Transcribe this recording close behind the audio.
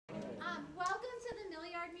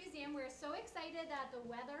so excited that the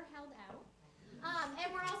weather held out.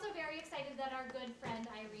 And we're also very excited that our good friend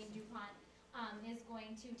Irene DuPont is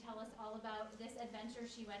going to tell us all about this adventure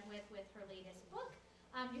she went with her latest book,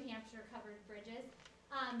 New Hampshire Covered Bridges.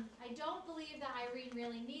 I don't believe that Irene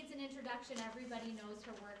really needs an introduction. Everybody knows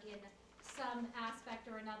her work in some aspect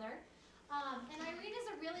or another. And Irene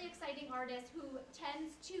is a really exciting artist who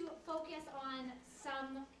tends to focus on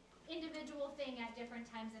some individual thing at different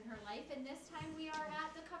times in her life. And this time we are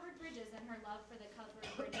at the covered bridges and her love for the covered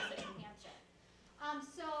bridges in New Hampshire.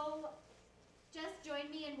 So just join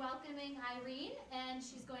me in welcoming Irene, and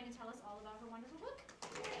she's going to tell us all about her wonderful book.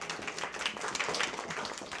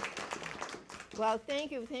 Well,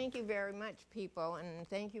 thank you very much, people, and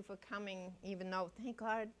thank you for coming, even though, thank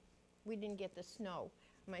God, we didn't get the snow.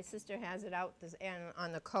 My sister has it out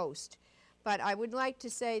on the coast. But I would like to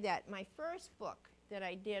say that my first book that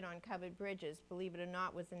I did on covered bridges, believe it or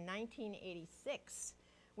not, was in 1986,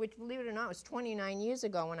 which, believe it or not, was 29 years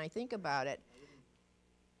ago when I think about it.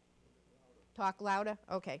 Talk louder?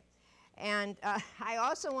 Okay. And I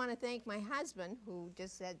also want to thank my husband, who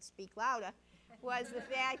just said speak louder, was the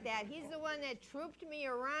fact that he's the one that trooped me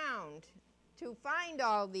around to find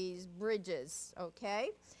all these bridges, okay?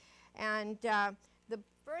 And the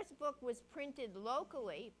first book was printed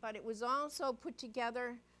locally, but it was also put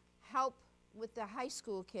together help with the high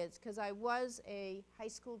school kids, because I was a high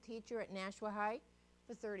school teacher at Nashua High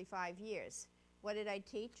for 35 years. What did I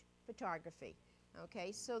teach? Photography.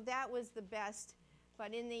 Okay, so that was the best.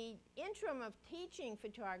 But in the interim of teaching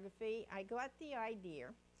photography, I got the idea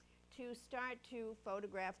to start to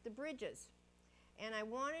photograph the bridges. And I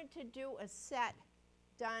wanted to do a set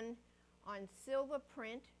done on silver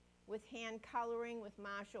print with hand coloring with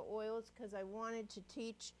Marshall oils, because I wanted to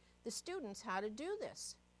teach the students how to do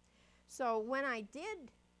this. So when I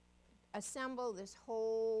did assemble this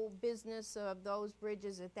whole business of those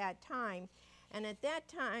bridges at that time, and at that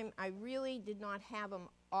time I really did not have them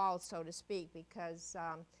all, so to speak, because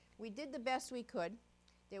we did the best we could.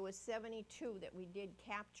 There was 72 that we did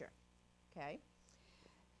capture, okay?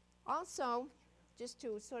 Also, just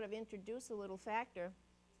to sort of introduce a little factor,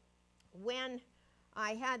 when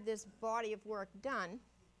I had this body of work done,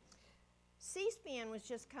 C-SPAN was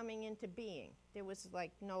just coming into being. There was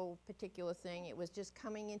like no particular thing. It was just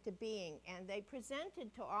coming into being. And they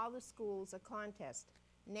presented to all the schools a contest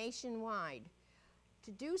nationwide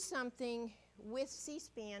to do something with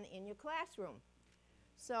C-SPAN in your classroom.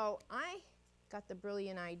 So I got the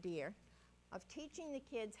brilliant idea of teaching the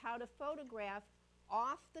kids how to photograph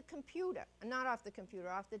off the computer. Not off the computer,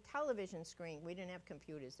 off the television screen. We didn't have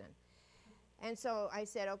computers then. And so I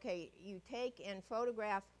said, okay, you take and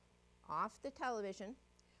photograph off the television,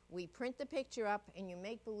 we print the picture up, and you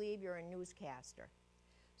make believe you're a newscaster.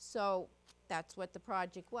 So that's what the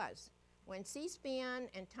project was. When C-SPAN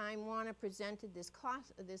and Time Warner presented this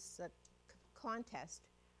contest,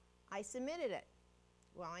 I submitted it.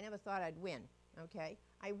 Well, I never thought I'd win, okay?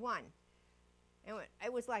 I won. And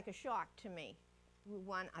it was like a shock to me. We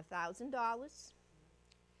won $1,000.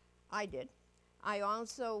 I did. I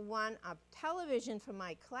also won a television for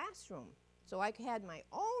my classroom. So I had my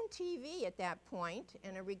own TV at that point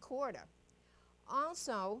and a recorder.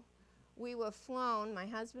 Also, we were flown, my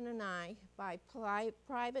husband and I, by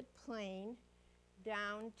private plane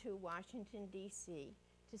down to Washington, D.C.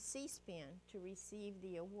 to C-SPAN to receive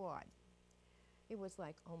the award. It was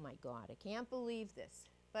like, oh my God, I can't believe this.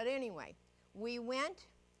 But anyway, we went.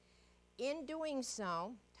 In doing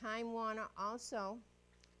so, Time Warner also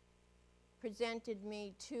presented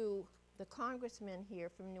me to the congressman here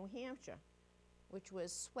from New Hampshire, which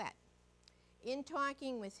was Sweat. In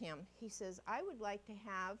talking with him, he says, I would like to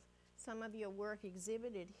have some of your work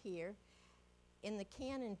exhibited here in the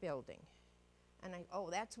Cannon building. And oh,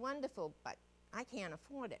 that's wonderful, but I can't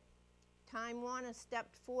afford it. Time Warner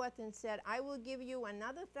stepped forth and said, I will give you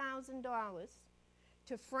another $1,000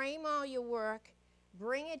 to frame all your work,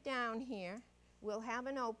 bring it down here, we'll have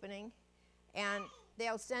an opening, and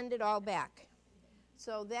they'll send it all back.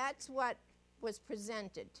 So that's what was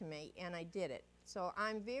presented to me, and I did it. So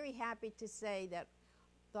I'm very happy to say that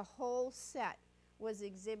the whole set was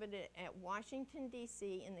exhibited at Washington,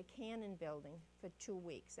 D.C. in the Cannon building for 2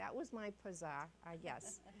 weeks. That was my bazaar, I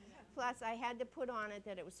guess. Plus, I had to put on it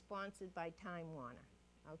that it was sponsored by Time Warner,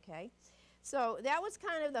 okay? So that was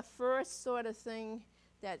kind of the first sort of thing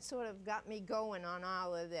that sort of got me going on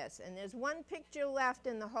all of this. And there's one picture left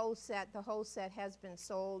in the whole set. The whole set has been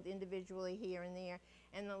sold individually here and there.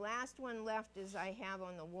 And the last one left is I have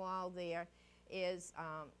on the wall there is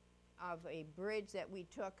of a bridge that we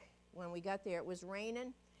took when we got there. It was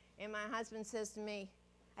raining, and my husband says to me,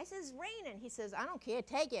 I says, it's raining. He says, I don't care,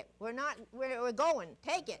 take it. We're going,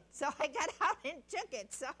 take it. So I got out and took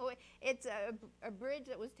it. So it's a bridge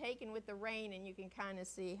that was taken with the rain, and you can kind of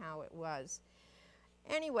see how it was.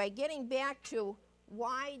 Anyway, getting back to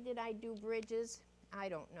why did I do bridges? I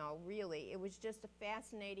don't know, really. It was just a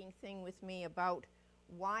fascinating thing with me about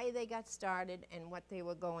why they got started and what they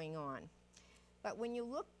were going on. But when you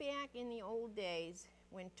look back in the old days,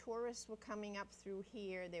 when tourists were coming up through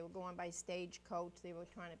here, they were going by stagecoach, they were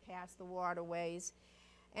trying to pass the waterways.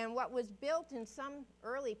 And what was built in some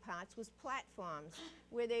early parts was platforms,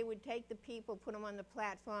 where they would take the people, put them on the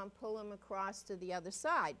platform, pull them across to the other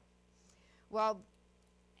side. Well,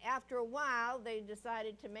 after a while, they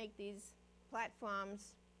decided to make these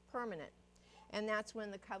platforms permanent. And that's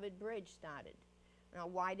when the covered bridge started. Now,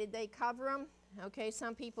 why did they cover them? Okay,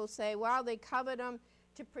 some people say, well, they covered them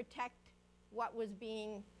to protect what was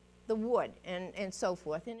being the wood and so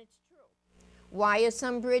forth, and it's true. Why are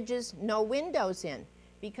some bridges no windows in?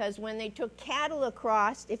 Because when they took cattle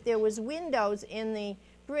across, if there was windows in the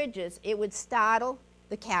bridges, it would startle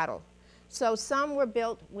the cattle. So some were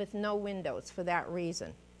built with no windows for that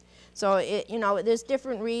reason. So, you know, there's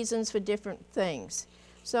different reasons for different things.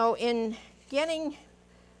 So in getting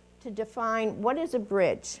to define what is a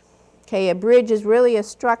bridge, okay, a bridge is really a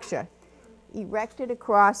structure erected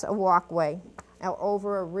across a walkway or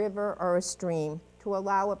over a river or a stream to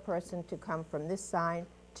allow a person to come from this side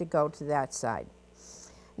to go to that side.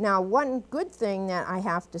 Now, one good thing that I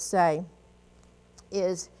have to say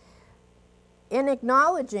is in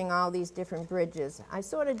acknowledging all these different bridges, I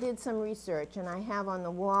sort of did some research, and I have on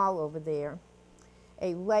the wall over there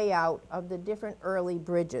a layout of the different early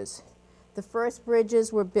bridges. The first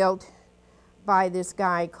bridges were built by this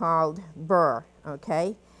guy called Burr,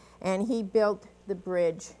 okay? And he built the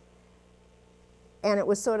bridge, and it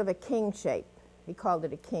was sort of a king shape. He called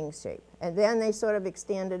it a king shape. And then they sort of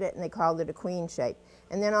extended it, and they called it a queen shape.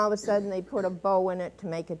 And then all of a sudden, they put a bow in it to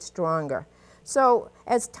make it stronger. So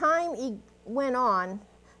as time went on,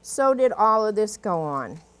 so did all of this go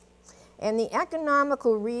on. And the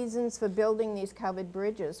economical reasons for building these covered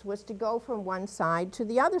bridges was to go from one side to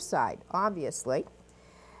the other side, obviously.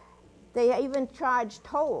 They even charged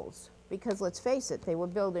tolls. Because let's face it, they were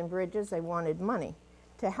building bridges, they wanted money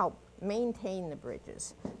to help maintain the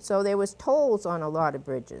bridges. So there was tolls on a lot of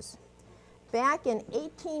bridges. Back in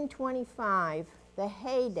 1825, the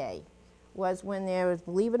heyday was when there was,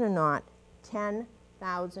 believe it or not,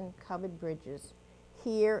 10,000 covered bridges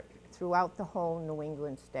here throughout the whole New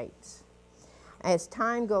England states. As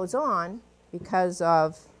time goes on, because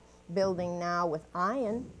of building now with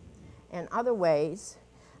iron and other ways,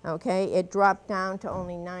 okay, it dropped down to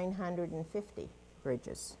only 950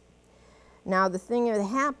 bridges. Now, the thing that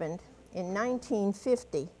happened in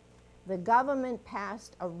 1950, the government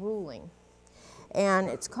passed a ruling, and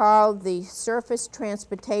it's called the Surface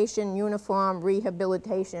Transportation Uniform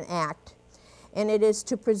Rehabilitation Act, and it is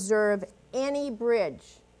to preserve any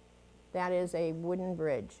bridge that is a wooden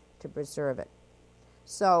bridge, to preserve it.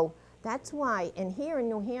 So that's why, and here in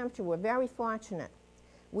New Hampshire, we're very fortunate.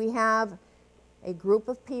 We have a group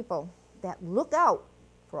of people that look out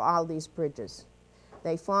for all these bridges.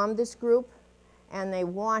 They form this group and they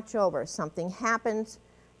watch over. Something happens,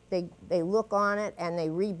 they look on it and they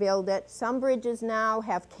rebuild it. Some bridges now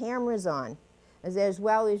have cameras on. As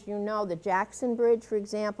well as you know, the Jackson Bridge, for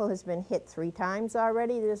example, has been hit 3 times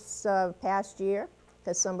already this past year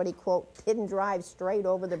because somebody, quote, didn't drive straight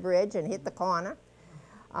over the bridge and hit the corner.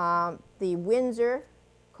 The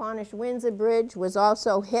Cornish-Windsor Bridge was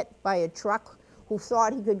also hit by a truck who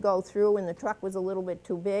thought he could go through, and the truck was a little bit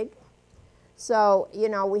too big. So, you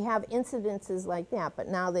know, we have incidences like that, but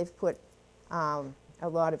now they've put a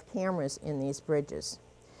lot of cameras in these bridges.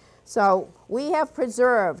 So we have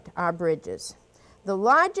preserved our bridges. The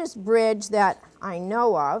largest bridge that I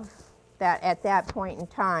know of that at that point in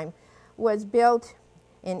time was built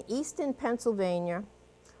in Easton, Pennsylvania,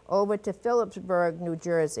 over to Phillipsburg, New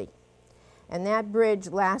Jersey. And that bridge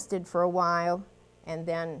lasted for a while, and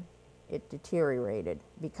then it deteriorated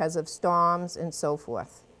because of storms and so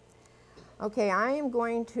forth. Okay, I am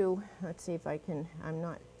going to, let's see if I can, I'm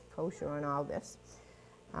not kosher on all this.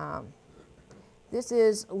 This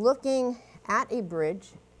is looking at a bridge.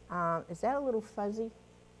 Is that a little fuzzy?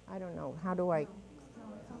 I don't know. How do I?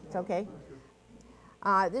 It's okay.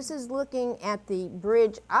 This is looking at the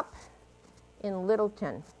bridge up in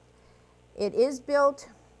Littleton. It is built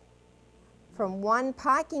from one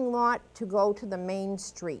parking lot to go to the main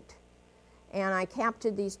street. And I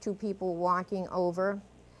captured these 2 people walking over.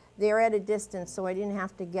 They're at a distance, so I didn't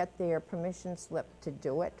have to get their permission slip to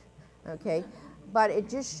do it. Okay. but it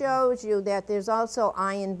just shows you that there's also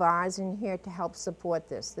iron bars in here to help support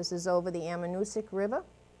this. This is over the Ammonoosuc River,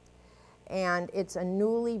 and it's a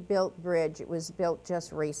newly built bridge. It was built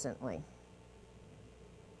just recently.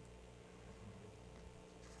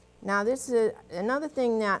 Now this is another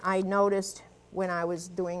thing that I noticed when I was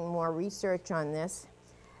doing more research on this.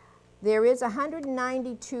 There is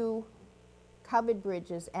 192 covered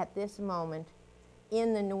bridges at this moment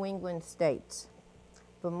in the New England states.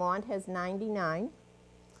 Vermont has 99,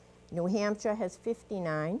 New Hampshire has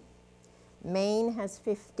 59, Maine has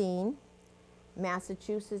 15,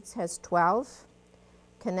 Massachusetts has 12,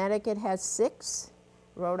 Connecticut has 6,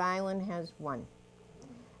 Rhode Island has 1.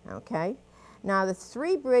 Okay? Now the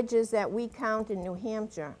 3 bridges that we count in New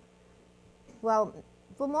Hampshire, well,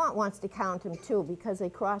 Vermont wants to count them too because they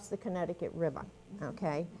cross the Connecticut River,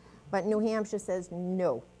 okay? But New Hampshire says,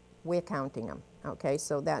 no, we're counting them, okay?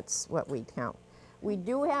 So that's what we count. We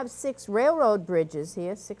do have 6 railroad bridges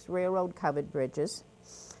here, 6 railroad covered bridges.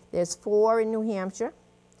 There's 4 in New Hampshire,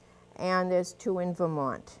 and there's 2 in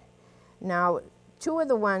Vermont. Now, 2 of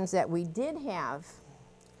the ones that we did have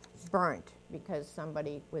burnt because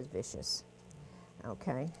somebody was vicious,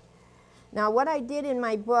 okay? Now, what I did in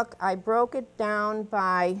my book, I broke it down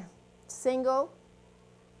by single,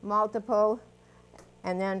 multiple,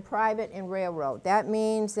 and then private and railroad. That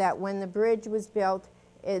means that when the bridge was built,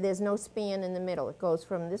 there's no span in the middle. It goes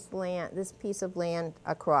from this land, this piece of land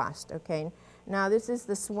across, okay? Now, this is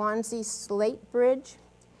the Swansea Slate Bridge,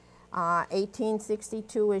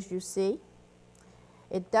 1862, as you see.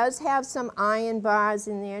 It does have some iron bars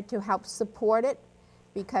in there to help support it,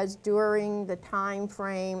 because during the time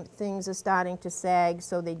frame, things are starting to sag,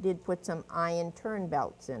 so they did put some iron turn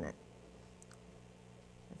belts in it.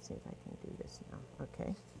 Let's see if I can do this now.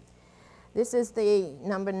 Okay. This is the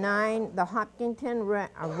number 9, the Hopkinton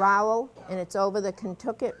Rowell, and it's over the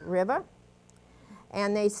Kentucket River.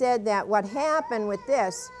 And they said that what happened with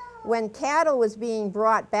this, when cattle was being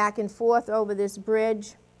brought back and forth over this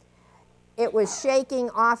bridge, it was shaking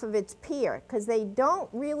off of its pier, because they don't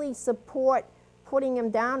really support putting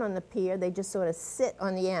them down on the pier. They just sort of sit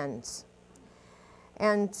on the ends.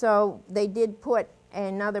 And so they did put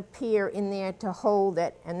another pier in there to hold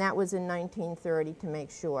it, and that was in 1930 to make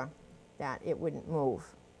sure that it wouldn't move.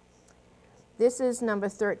 This is number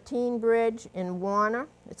 13 bridge in Warner.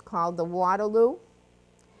 It's called the Waterloo.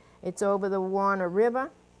 It's over the Warner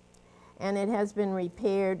River, and it has been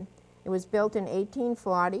repaired. It was built in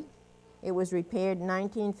 1840. It was repaired in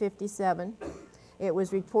 1957. It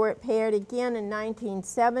was repaired again in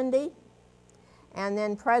 1970, and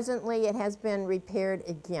then presently it has been repaired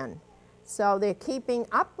again. So they're keeping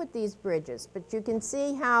up with these bridges, but you can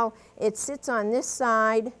see how it sits on this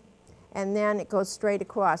side and then it goes straight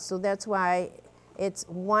across. So that's why it's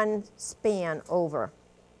one span over.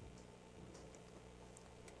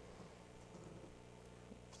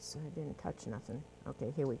 So I didn't touch nothing.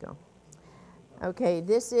 Okay, here we go. Okay,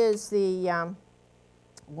 this is the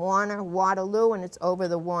Waterloo, and it's over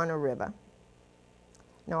the Warner River.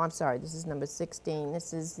 No, I'm sorry, this is number 16.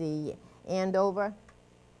 This is the Andover,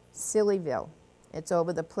 Sillyville. It's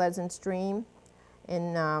over the Pleasant Stream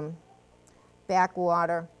in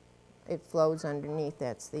backwater. It flows underneath,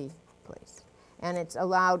 that's the place. And it's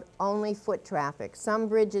allowed only foot traffic. Some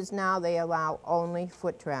bridges now, they allow only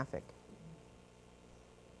foot traffic.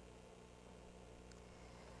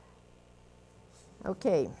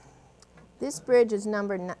 Okay. This bridge is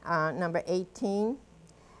number 18,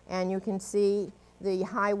 and you can see the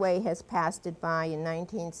highway has passed it by in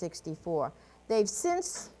 1964. They've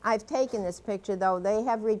since, I've taken this picture though, they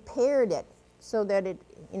have repaired it so that it,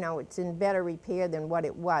 you know, it's in better repair than what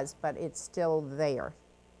it was, but it's still there.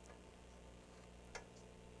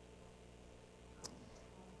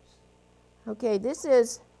 Okay, this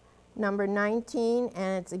is number 19,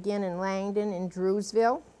 and it's again in Langdon in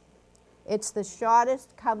Drewsville. It's the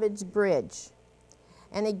shortest covered bridge.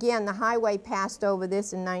 And again, the highway passed over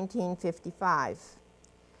this in 1955.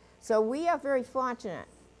 So we are very fortunate.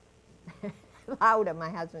 Louder, my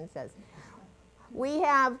husband says. We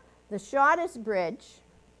have the shortest bridge,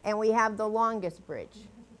 and we have the longest bridge.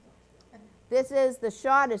 This is the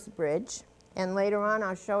shortest bridge, and later on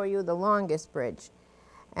I'll show you the longest bridge.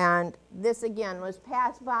 And this again was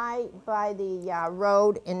passed by the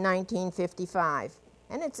road in 1955.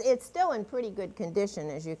 And it's still in pretty good condition,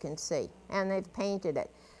 as you can see, and they've painted it.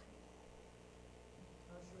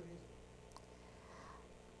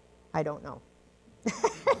 I don't know.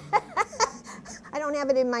 I don't have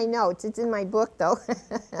it in my notes. It's in my book, though.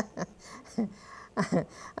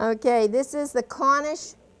 Okay, this is the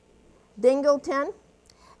Cornish Dingleton,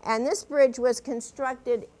 and this bridge was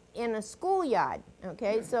constructed in a schoolyard,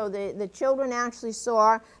 okay? So the children actually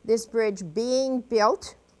saw this bridge being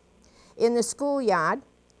built in the schoolyard,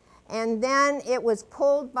 and then it was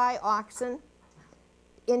pulled by oxen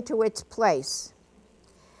into its place.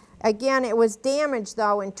 Again, it was damaged,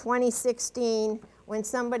 though, in 2016 when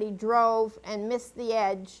somebody drove and missed the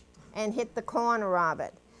edge and hit the corner of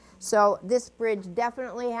it. So this bridge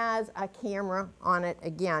definitely has a camera on it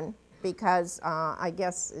again, because I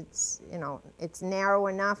guess it's, you know, it's narrow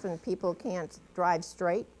enough and people can't drive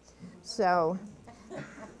straight. So,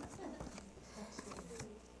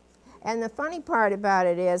 and the funny part about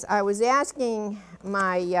it is I was asking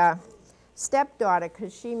my stepdaughter,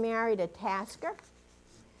 because she married a Tasker,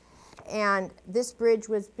 and this bridge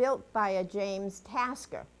was built by a James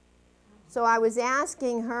Tasker. So I was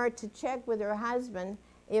asking her to check with her husband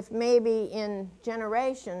if maybe in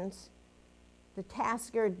generations the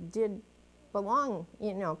Tasker did belong,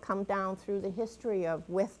 you know, come down through the history of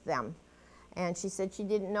with them. And she said she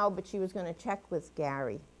didn't know, but she was going to check with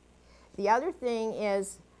Gary. The other thing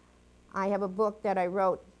is I have a book that I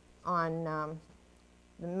wrote on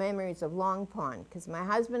the memories of Long Pond, because my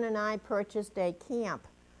husband and I purchased a camp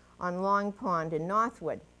on Long Pond in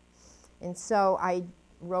Northwood. And so I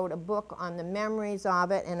wrote a book on the memories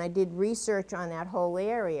of it, and I did research on that whole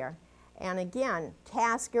area. And again,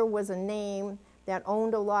 Tasker was a name that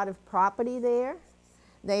owned a lot of property there.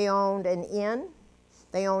 They owned an inn,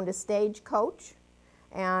 they owned a stagecoach,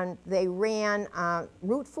 and they ran,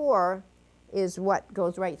 Route 4 is what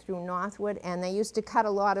goes right through Northwood, and they used to cut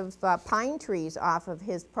a lot of pine trees off of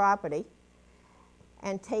his property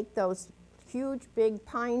and take those huge big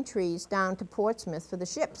pine trees down to Portsmouth for the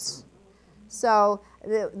ships. So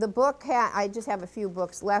the book, I just have a few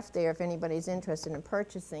books left there if anybody's interested in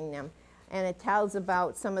purchasing them. And it tells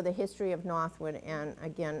about some of the history of Northwood and,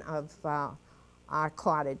 again, of our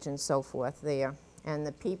cottage and so forth there, and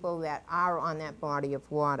the people that are on that body of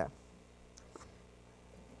water.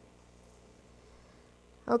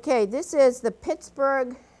 Okay, this is the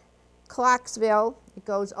Pittsburgh-Clarksville. It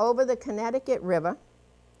goes over the Connecticut River.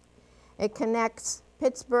 It connects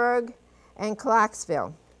Pittsburgh and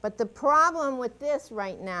Clarksville. But the problem with this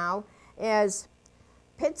right now is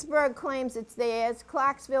Pittsburgh claims it's theirs,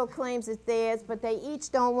 Clarksville claims it's theirs, but they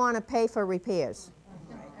each don't want to pay for repairs.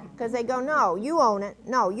 Because they go, no, you own it.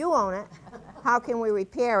 No, you own it. How can we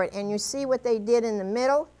repair it? And you see what they did in the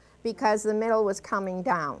middle, because the middle was coming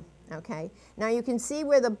down. Okay? Now you can see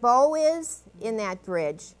where the bow is in that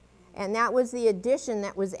bridge, and that was the addition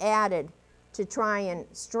that was added to try and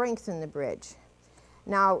strengthen the bridge.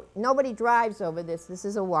 Now, nobody drives over this. This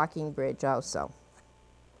is a walking bridge also.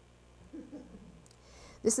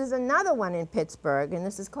 This is another one in Pittsburgh, and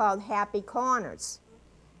this is called Happy Corners,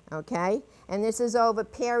 okay? And this is over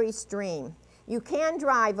Perry Stream. You can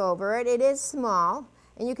drive over it. It is small,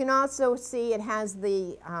 and you can also see it has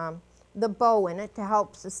the bow in it to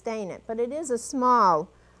help sustain it. But it is a small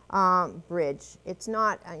bridge. It's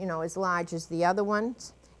not, you know, as large as the other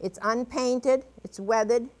ones. It's unpainted, it's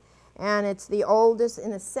weathered, and it's the oldest,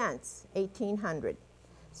 in a sense, 1800.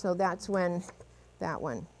 So that's when that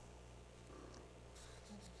one.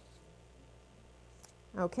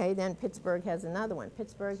 Okay, then Pittsburgh has another one.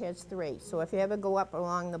 Pittsburgh has 3. So if you ever go up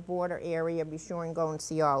along the border area, be sure and go and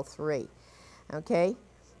see all 3. Okay,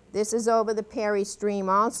 this is over the Perry Stream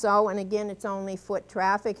also, and again, it's only foot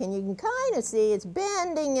traffic, and you can kind of see it's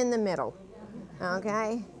bending in the middle.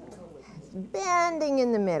 Okay, bending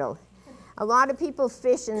in the middle. A lot of people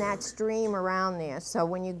fish in that stream around there, so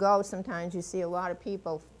when you go, sometimes you see a lot of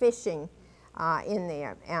people fishing in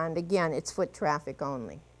there, and again, it's foot traffic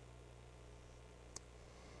only.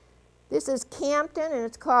 This is Campton, and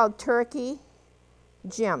it's called Turkey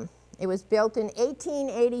Gym. It was built in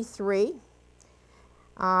 1883.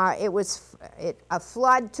 A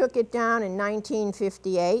flood took it down in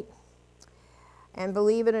 1958. And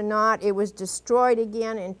believe it or not, it was destroyed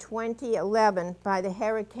again in 2011 by the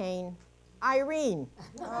Hurricane Irene.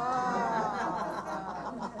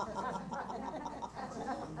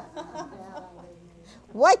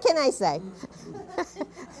 What can I say?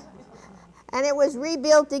 And it was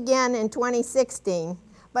rebuilt again in 2016.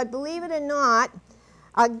 But believe it or not,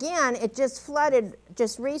 again, it just flooded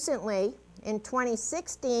just recently in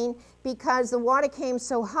 2016 because the water came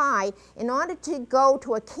so high. In order to go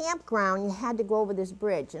to a campground, you had to go over this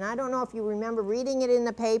bridge. And I don't know if you remember reading it in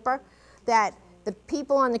the paper, that the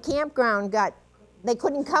people on the campground they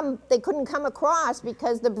couldn't come across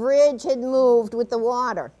because the bridge had moved with the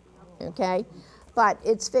water. Okay? But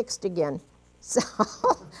it's fixed again. So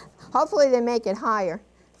hopefully they make it higher.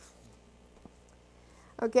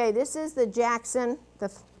 Okay, this is the Jackson,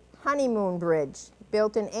 the Honeymoon Bridge,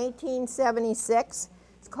 built in 1876.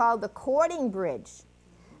 It's called the Courting Bridge.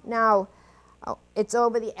 Now, it's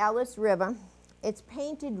over the Ellis River. It's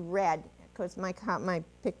painted red, because my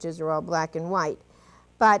pictures are all black and white.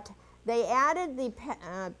 But they added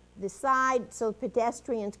the side so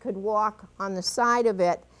pedestrians could walk on the side of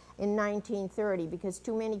it in 1930, because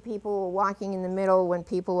too many people were walking in the middle when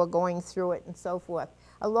people were going through it and so forth.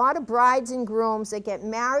 A lot of brides and grooms that get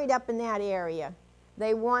married up in that area,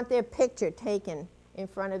 they want their picture taken in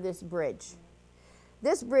front of this bridge.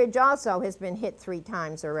 This bridge also has been hit 3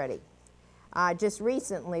 times already. Just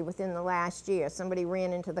recently, within the last year, somebody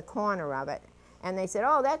ran into the corner of it. And they said,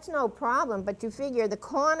 oh, that's no problem, but you figure the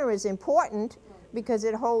corner is important because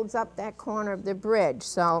it holds up that corner of the bridge.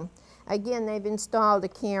 So, again, they've installed a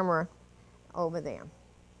camera over there.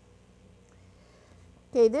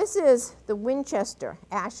 Okay, this is the Winchester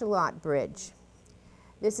Ashalot Bridge.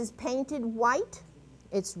 This is painted white.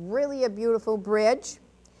 It's really a beautiful bridge. It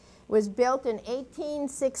was built in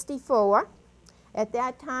 1864. At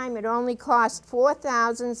that time, it only cost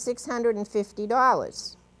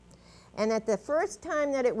 $4,650. And at the first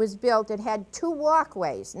time that it was built, it had 2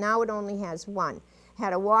 walkways. Now it only has 1. It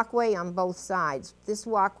had a walkway on both sides. This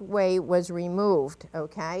walkway was removed,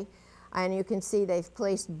 okay? And you can see they've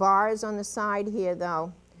placed bars on the side here,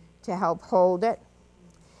 though, to help hold it.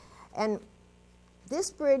 And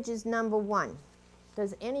this bridge is number 1.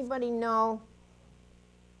 Does anybody know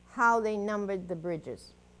how they numbered the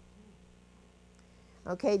bridges?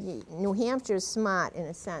 Okay, New Hampshire is smart in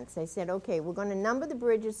a sense. They said, okay, we're going to number the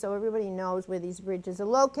bridges so everybody knows where these bridges are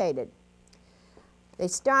located. They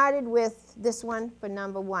started with this one for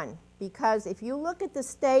number 1, because if you look at the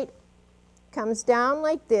state, comes down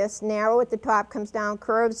like this, narrow at the top, comes down,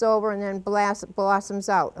 curves over, and then blossoms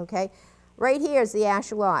out, okay? Right here is the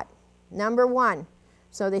Ashalot, number 1.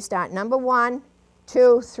 So they start number 1,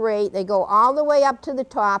 2, 3. They go all the way up to the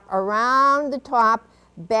top, around the top,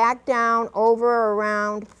 back down, over,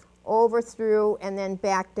 around, over, through, and then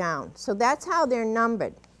back down. So that's how they're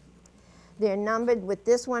numbered. They're numbered with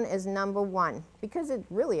this one as number 1, because it's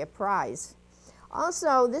really a prize.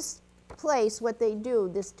 Also, this place, what they do,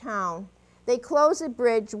 this town, they close the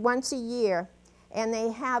bridge once a year, and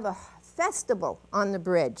they have a festival on the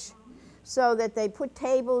bridge, so that they put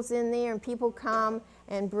tables in there, and people come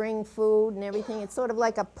and bring food and everything. It's sort of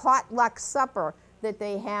like a potluck supper that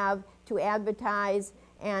they have to advertise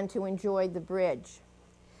and to enjoy the bridge.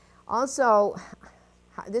 Also,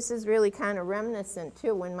 this is really kind of reminiscent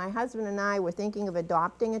too. When my husband and I were thinking of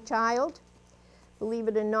adopting a child, believe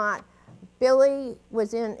it or not, Billy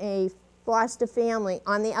was in a foster family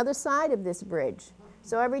on the other side of this bridge.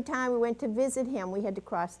 So every time we went to visit him, we had to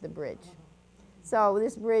cross the bridge. So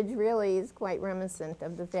this bridge really is quite reminiscent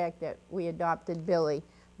of the fact that we adopted Billy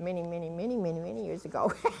many years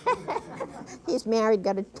ago. He's married,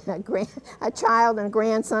 got a child and a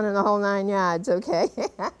grandson and the whole 9 yards, okay? Is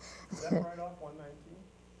that right off 119?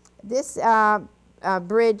 This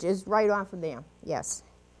bridge is right off of there, yes.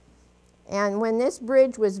 And when this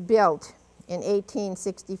bridge was built in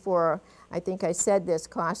 1864, I think I said this,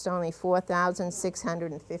 cost only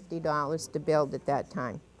 $4,650 to build at that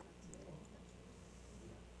time.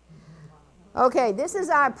 Okay, this is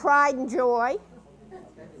our pride and joy.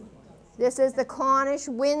 This is the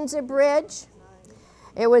Cornish-Windsor Bridge.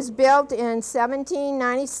 It was built in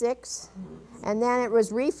 1796, and then it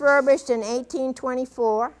was refurbished in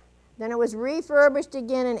 1824. Then it was refurbished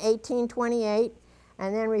again in 1828,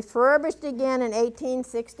 and then refurbished again in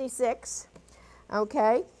 1866.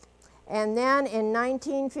 Okay, and then in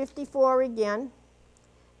 1954 again,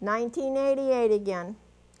 1988 again.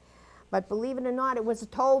 But believe it or not, it was a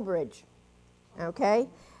toll bridge. Okay?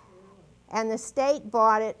 And the state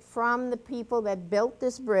bought it from the people that built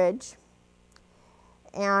this bridge,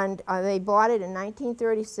 and they bought it in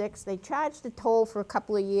 1936. They charged a toll for a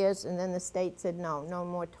couple of years, and then the state said, no, no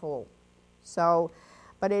more toll. So,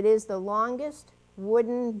 but it is the longest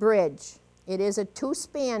wooden bridge. It is a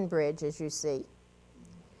 2-span bridge, as you see.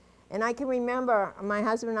 And I can remember my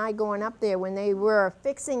husband and I going up there when they were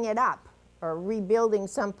fixing it up, or rebuilding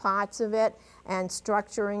some parts of it and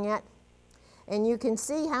structuring it. And you can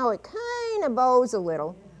see how it kind of bows a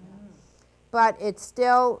little, but it's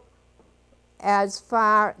still as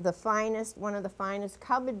far the finest, one of the finest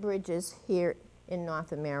covered bridges here in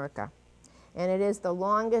North America. And it is the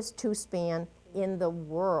longest 2-span in the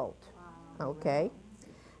world, okay?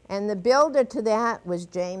 And the builder to that was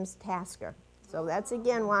James Tasker. So that's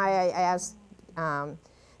again why I asked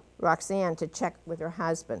Roxanne to check with her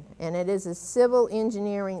husband. And it is a civil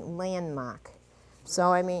engineering landmark.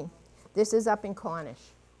 So, I mean, this is up in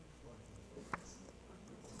Cornish.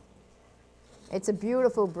 It's a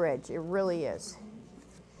beautiful bridge. It really is.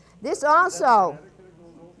 This also,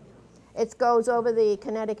 It goes over the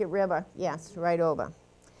Connecticut River, yes, right over.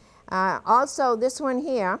 Also, this one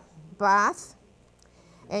here, Bath,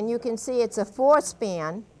 and you can see it's a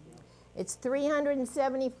 4-span. It's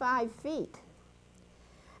 375 feet.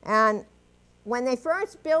 And when they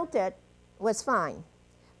first built it, was fine.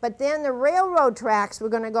 But then the railroad tracks were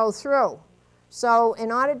going to go through. So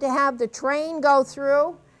in order to have the train go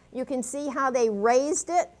through, you can see how they raised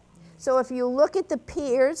it. So if you look at the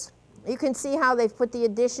piers, you can see how they've put the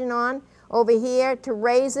addition on over here to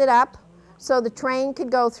raise it up so the train could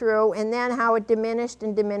go through, and then how it diminished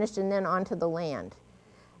and diminished and then onto the land.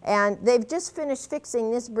 And they've just finished fixing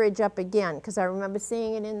this bridge up again, because I remember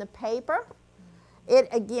seeing it in the paper. It,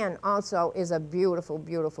 again, also is a beautiful,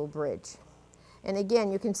 beautiful bridge. And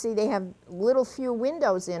again, you can see they have little few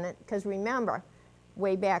windows in it, because remember,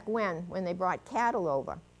 way back when they brought cattle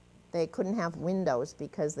over, they couldn't have windows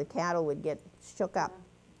because the cattle would get shook up.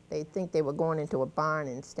 They'd think they were going into a barn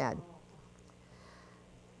instead.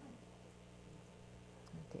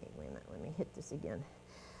 Okay, wait a minute, let me hit this again.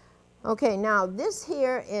 Okay, now this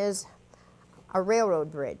here is a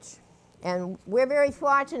railroad bridge. And we're very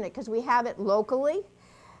fortunate because we have it locally.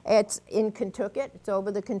 It's in Kentucket. It's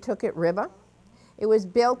over the Kentucket River. It was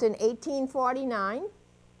built in 1849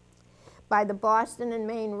 by the Boston and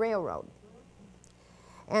Maine Railroad.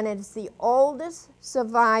 And it's the oldest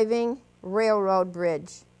surviving railroad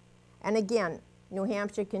bridge. And again, New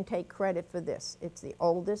Hampshire can take credit for this. It's the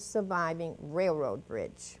oldest surviving railroad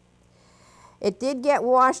bridge. It did get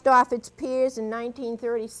washed off its piers in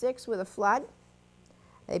 1936 with a flood.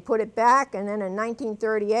 They put it back, and then in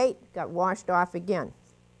 1938, got washed off again.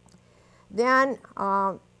 Then,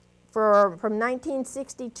 from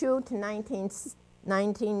 1962 to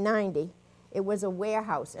 1990, it was a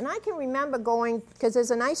warehouse. And I can remember going, because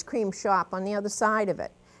there's an ice cream shop on the other side of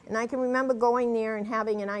it. And I can remember going there and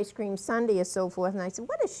having an ice cream sundae or so forth. And I said,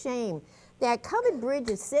 what a shame. That covered bridge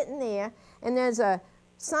is sitting there, and there's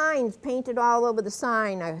signs painted all over the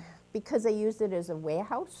sign because they used it as a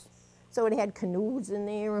warehouse. So it had canoes in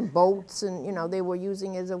there and boats, and you know, they were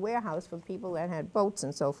using it as a warehouse for people that had boats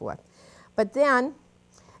and so forth. But then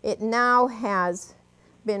it now has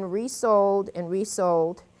been resold and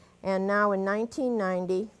resold, and now in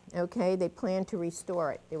 1990, okay, they plan to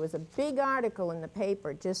restore it. There was a big article in the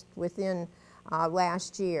paper just within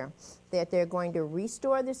last year that they're going to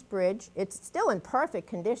restore this bridge. It's still in perfect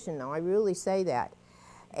condition, though, I really say that.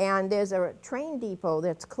 And there's a train depot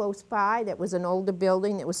that's close by that was an older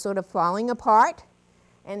building that was sort of falling apart.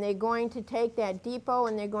 And they're going to take that depot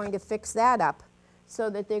and they're going to fix that up so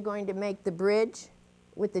that they're going to make the bridge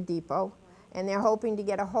with the depot. And they're hoping to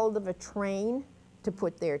get a hold of a train to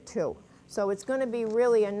put there too. So it's going to be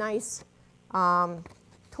really a nice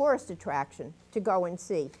tourist attraction to go and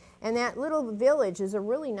see. And that little village is a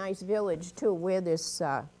really nice village too, where this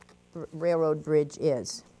railroad bridge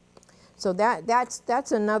is. So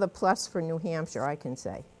that's another plus for New Hampshire, I can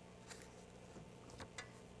say.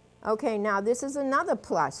 Okay, now this is another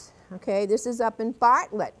plus. Okay, this is up in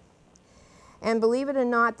Bartlett. And believe it or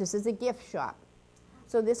not, this is a gift shop.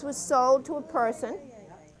 So this was sold to a person,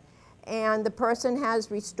 and the person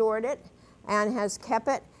has restored it and has kept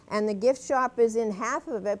it. And the gift shop is in half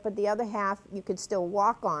of it, but the other half you could still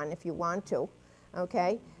walk on if you want to.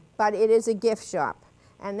 Okay, but it is a gift shop,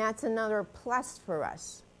 and that's another plus for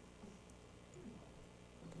us.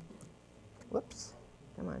 Whoops,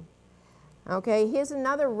 come on. Okay, here's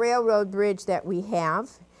another railroad bridge that we have,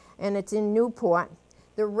 and it's in Newport.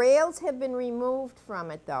 The rails have been removed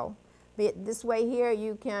from it, though. This way here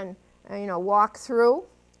you can, walk through.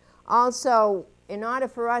 Also, in order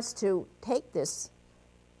for us to take this,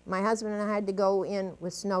 my husband and I had to go in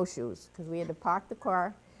with snowshoes because we had to park the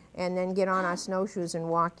car and then get on our snowshoes and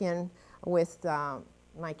walk in with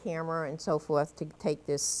my camera and so forth to take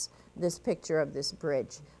this picture of this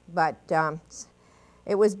bridge. But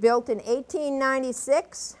it was built in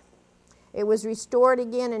 1896. It was restored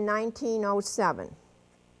again in 1907.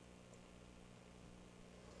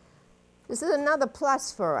 This is another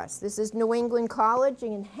plus for us. This is New England College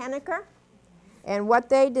in Henniker. And what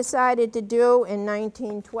they decided to do in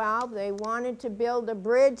 1912, they wanted to build a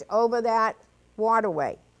bridge over that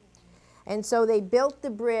waterway. And so they built the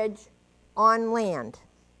bridge on land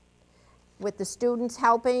with the students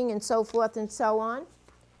helping and so forth and so on.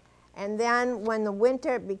 And then when the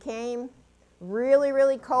winter became really,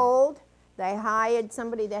 really cold, they hired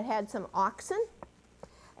somebody that had some oxen,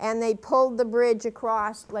 and they pulled the bridge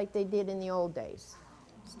across like they did in the old days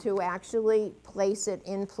to actually place it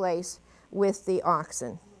in place with the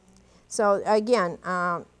oxen. So again,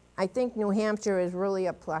 I think New Hampshire is really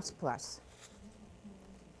a plus plus.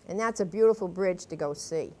 And that's a beautiful bridge to go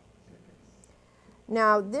see.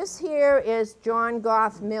 Now, this here is John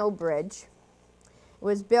Goff Mill Bridge. It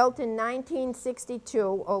was built in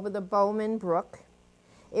 1962 over the Bowman Brook.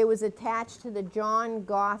 It was attached to the John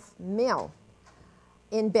Goff Mill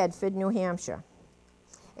in Bedford, New Hampshire.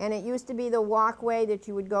 And it used to be the walkway that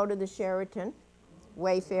you would go to the Sheraton,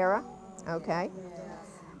 Wayfarer, okay?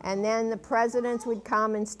 And then the presidents would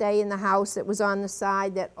come and stay in the house that was on the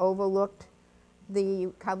side that overlooked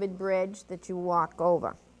the covered bridge that you walk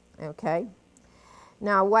over, okay?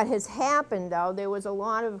 Now, what has happened, though, there was a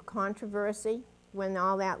lot of controversy when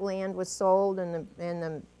all that land was sold and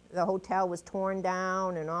the hotel was torn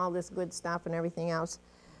down and all this good stuff and everything else.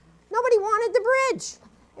 Nobody wanted the bridge.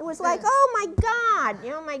 It was like, oh my God,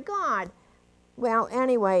 oh my God. Well,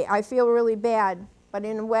 anyway, I feel really bad, but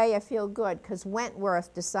in a way I feel good because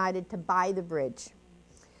Wentworth decided to buy the bridge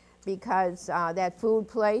because that food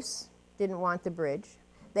place didn't want the bridge.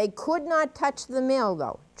 They could not touch the mill,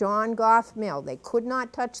 though, John Goff Mill. They could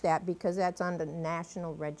not touch that because that's under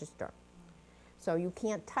National Register. So you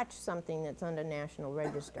can't touch something that's under National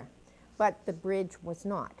Register. But the bridge was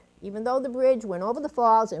not, even though the bridge went over the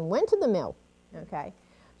falls and went to the mill, okay?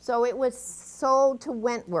 So it was sold to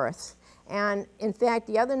Wentworth. And in fact,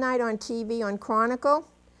 the other night on TV on Chronicle,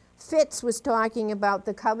 Fitz was talking about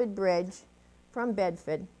the covered bridge from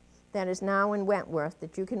Bedford that is now in Wentworth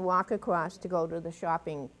that you can walk across to go to the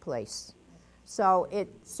shopping place. So it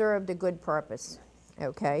served a good purpose,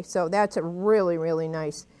 okay? So that's a really, really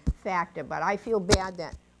nice factor, but I feel bad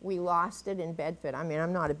that we lost it in Bedford. I mean,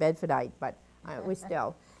 I'm not a Bedfordite, but we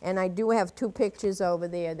still. And I do have two pictures over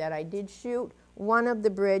there that I did shoot. One of the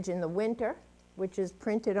bridge in the winter, which is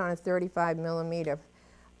printed on a 35mm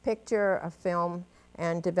picture, a film,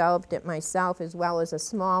 and developed it myself, as well as a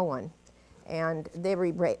small one. And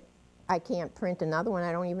I can't print another one.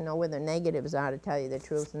 I don't even know where the negatives are, to tell you the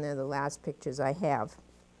truth, and they're the last pictures I have.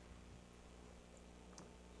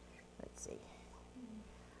 Let's see.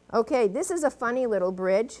 Okay, this is a funny little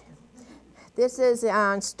bridge. This is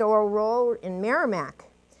on Stowe Road in Merrimack.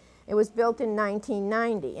 It was built in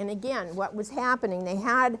 1990. And again, what was happening, they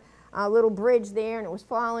had a little bridge there and it was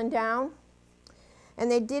falling down.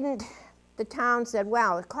 And the town said,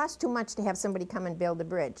 well, it costs too much to have somebody come and build a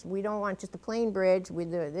bridge. We don't want just a plain bridge.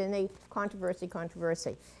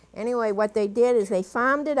 Controversy. Anyway, what they did is they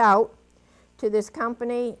farmed it out to this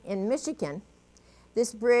company in Michigan.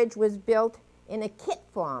 This bridge was built in a kit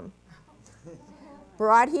form,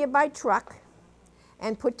 brought here by truck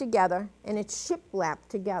and put together, and it's shiplapped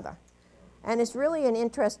together. And it's really an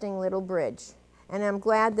interesting little bridge. And I'm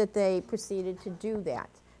glad that they proceeded to do that.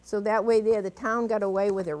 So that way there, the town got away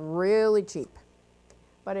with it really cheap.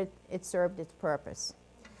 But it served its purpose.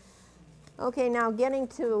 Okay, now getting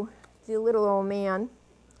to the little old man.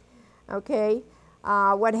 Okay,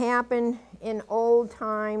 what happened in old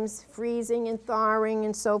times, freezing and thawing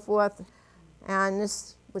and so forth, and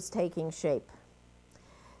this was taking shape.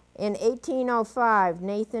 In 1805,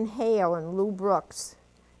 Nathan Hale and Lou Brooks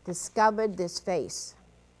discovered this face.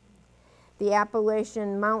 The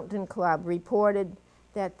Appalachian Mountain Club reported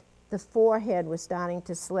that the forehead was starting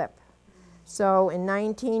to slip. So in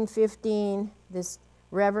 1915, this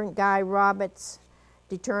Reverend Guy Roberts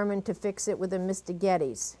determined to fix it with a Mr.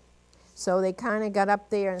 Geddes. So they kind of got up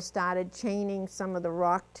there and started chaining some of the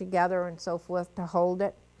rock together and so forth to hold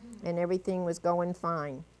it, and everything was going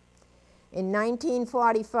fine. In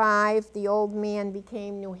 1945, the old man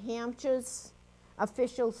became New Hampshire's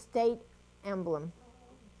official state emblem.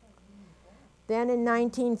 Then in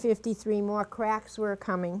 1953, more cracks were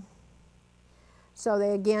coming. So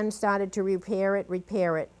they again started to repair it.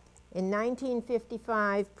 In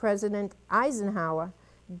 1955, President Eisenhower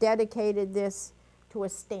dedicated this to a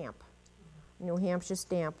stamp, New Hampshire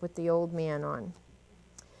stamp with the old man on.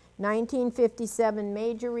 1957,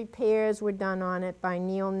 major repairs were done on it by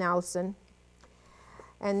Neil Nelson.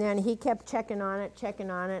 And then he kept checking on it,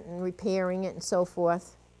 and repairing it and so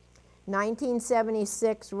forth.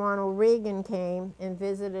 1976, Ronald Reagan came and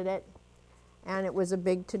visited it, and it was a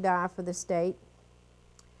big ta-da for the state.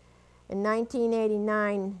 In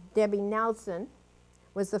 1989, Debbie Nelson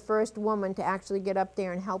was the first woman to actually get up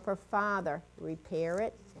there and help her father repair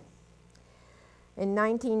it. In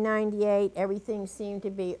 1998, everything seemed to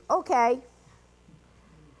be okay.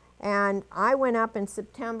 And I went up in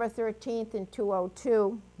September 13th in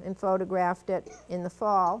 2002 and photographed it in the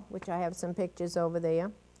fall, which I have some pictures over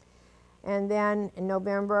there. And then in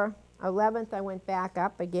November 11th, I went back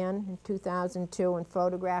up again in 2002 and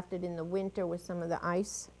photographed it in the winter with some of the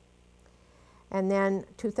ice. And then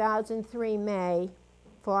 2003 May,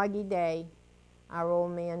 foggy day, our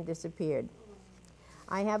old man disappeared.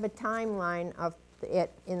 I have a timeline of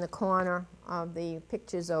it in the corner of the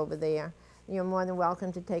pictures over there. you're more than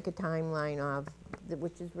welcome to take a timeline of,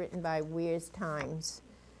 which is written by Weir's Times.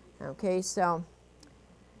 Okay, so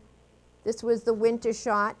this was the winter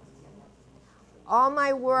shot. All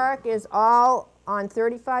my work is all on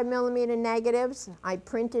 35 millimeter negatives. I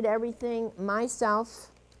printed everything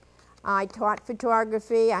myself. I taught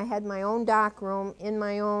photography. I had my own dark room in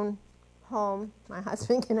my own home. My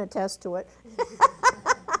husband can attest to it.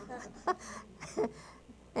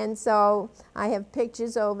 And so I have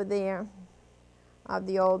pictures over there of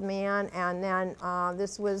the old man, and then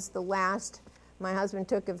this was the last my husband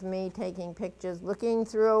took of me taking pictures, looking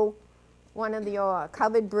through one of the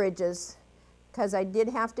covered bridges, because I did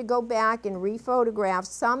have to go back and re-photograph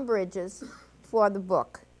some bridges for the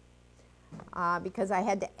book, because I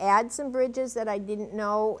had to add some bridges that I didn't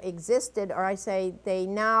know existed, or I say they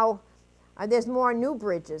now, there's more new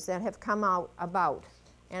bridges that have come out about,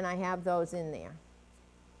 and I have those in there.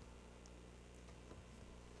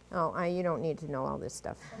 Oh, you don't need to know all this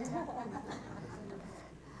stuff.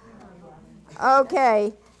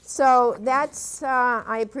 Okay, so that's,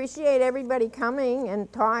 I appreciate everybody coming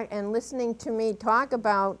and listening to me talk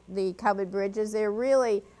about the covered bridges. They're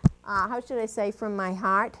really, how should I say, from my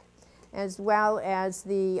heart, as well as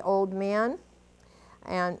the old man.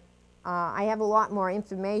 And I have a lot more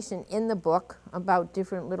information in the book about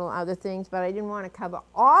different little other things, but I didn't want to cover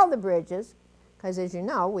all the bridges, because as you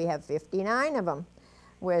know, we have 59 of them.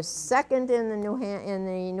 We're second in the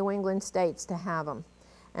New England states to have them.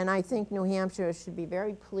 And I think New Hampshire should be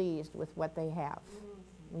very pleased with what they have.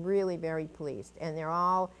 Really very pleased. And they're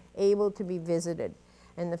all able to be visited.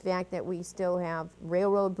 And the fact that we still have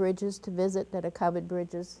railroad bridges to visit that are covered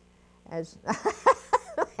bridges, as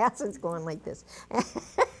Hasson's going like this.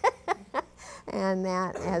 And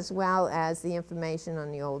that, as well as the information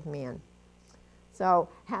on the old man. So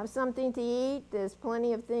have something to eat. There's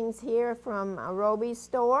plenty of things here from Roby's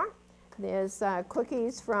store. There's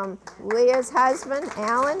cookies from Leah's husband,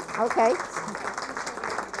 Alan. Okay.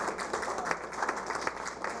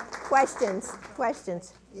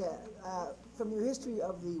 Questions? Yeah, from your history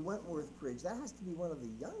of the Wentworth Bridge, that has to be one of the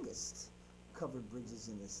youngest covered bridges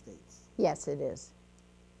in the States. Yes, it is.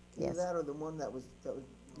 Either Yes. that or the one that was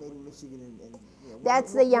made in Michigan and you know,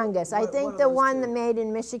 That's the youngest. I think of the those one two. that made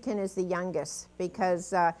in Michigan is the youngest,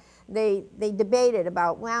 because they debated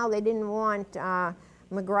about, well, they didn't want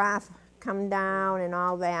McGrath come down and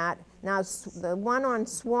all that. Now the one on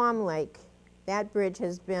Swam Lake, that bridge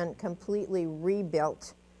has been completely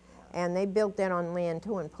rebuilt, and they built that on land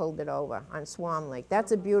too and pulled it over on Swam Lake.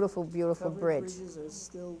 That's a beautiful, beautiful Covered bridge. bridges are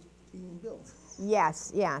still being built.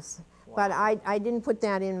 Yes, yes. But I didn't put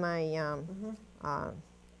that in my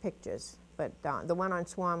pictures. But the one on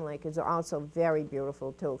Swam Lake is also very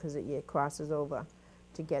beautiful too, because it crosses over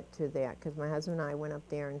to get to that. Because my husband and I went up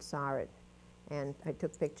there and saw it, and I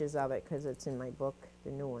took pictures of it because it's in my book,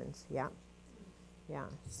 the new ones. Yeah, yeah.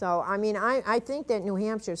 So I mean, I think that New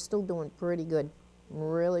Hampshire is still doing pretty good,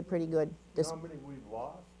 really pretty good. You know how many we've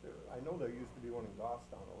lost? I know there used to be one in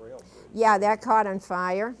Goffstown, a rail bridge. Yeah, that caught on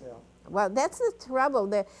fire. Yeah. Well, that's the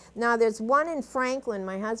trouble. Now, there's one in Franklin.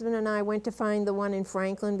 My husband and I went to find the one in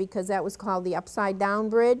Franklin because that was called the Upside Down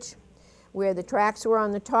Bridge, where the tracks were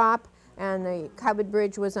on the top and the covered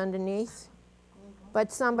bridge was underneath.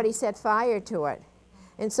 But somebody set fire to it.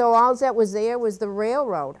 And so all that was there was the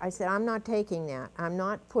railroad. I said, I'm not taking that. I'm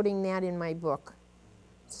not putting that in my book.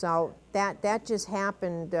 So that just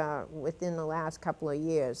happened within the last couple of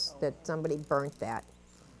years, that somebody burnt that.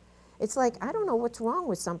 It's like, I don't know what's wrong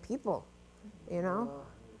with some people, you know?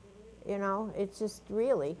 You know, it's just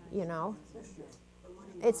really, you know,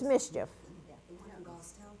 it's mischief. The one in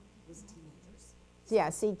Goffstown was teenagers. Yeah,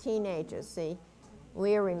 see, teenagers, see.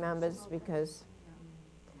 Leah remembers because,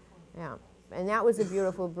 yeah. And that was a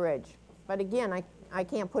beautiful bridge. But again, I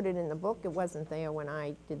can't put it in the book. It wasn't there when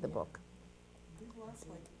I did the book. We've lost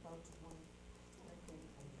like about 20, I think,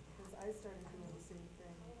 because I started doing the same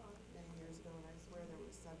thing many years ago, and I swear there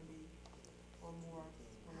were 70 or more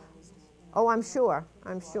when I was doing it. Oh, I'm sure,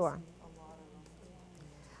 I'm Lost sure. a lot of them.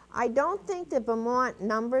 I don't think that Vermont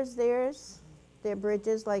numbers their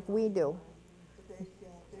bridges like we do. But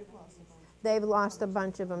they've lost a bunch. They've lost a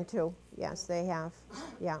bunch of them too. Yes, they have.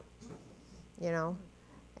 Yeah. You know,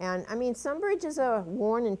 and I mean, some bridges are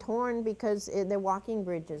worn and torn because they're walking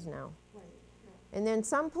bridges now. Right. And then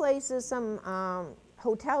some places, some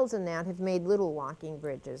hotels and that have made little walking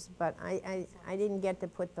bridges, but I didn't get to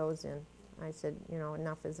put those in. I said, you know,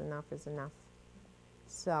 enough is enough is enough.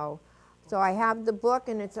 So I have the book,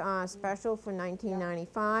 and it's special for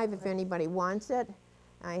 $19.95 if anybody wants it.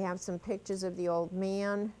 I have some pictures of the old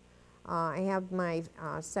man. I have my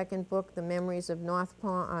second book, The Memories of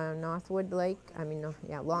Northwood Lake,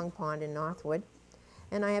 Long Pond in Northwood.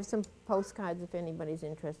 And I have some postcards if anybody's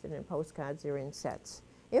interested in postcards. They're in sets.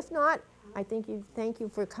 If not, thank you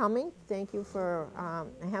for coming. Thank you for,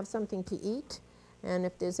 have something to eat. And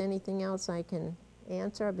if there's anything else I can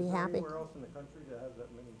answer, I'd be happy. Anywhere else in the country that has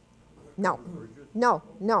that many No, bridges? no,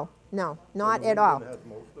 not So at all. New England has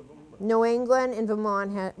most of them? New England and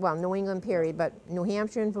Vermont have, well, New England period, but New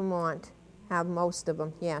Hampshire and Vermont have most of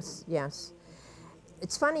them, yes, yes.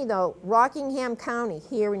 It's funny though, Rockingham County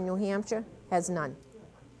here in New Hampshire has none.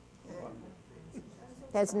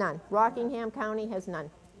 Has none. Rockingham County has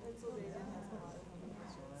none.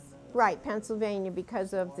 Right, Pennsylvania,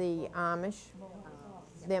 because of the Amish,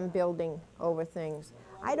 them building over things.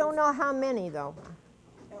 I don't know how many though.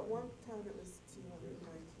 At one time it was 219.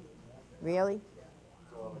 Really?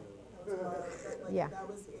 Yeah. That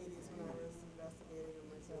was the 80s when I was investigating them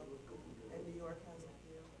myself. And New York has a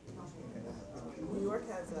few. New York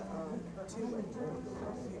has a two-way.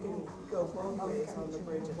 You can go both ways on the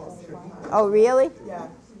bridge at the same time. Oh, really? Yeah,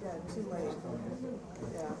 two-lane.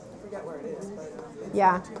 Yeah, I forget where it is, but it's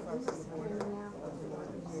Yeah. not too far from the border.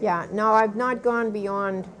 Yeah, no, I've not gone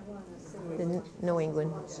beyond the New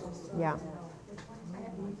England. Yeah.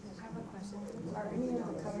 Are any of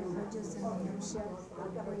the covered bridges in New Hampshire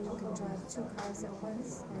where you can drive two cars at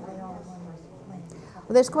once, or are they all one lane?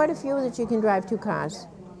 Well, there's quite a few that you can drive two cars.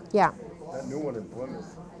 Yeah. That new one in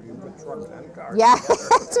Plymouth, where you put trucks and cars. Yeah,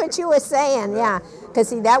 that's what you were saying, yeah. Because,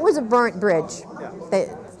 see, that was a burnt bridge. Yeah.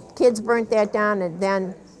 The kids burnt that down, and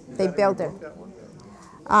then they built it. That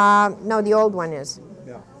one? No, the old one is.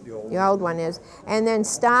 Yeah, the old. The old one is. And then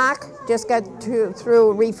Stark just got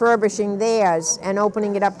through refurbishing theirs and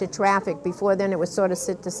opening it up to traffic. Before then, it was sort of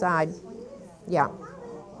sit aside. Yeah.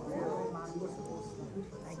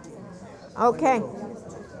 Okay.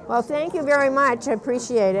 Well, thank you very much. I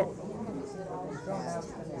appreciate it.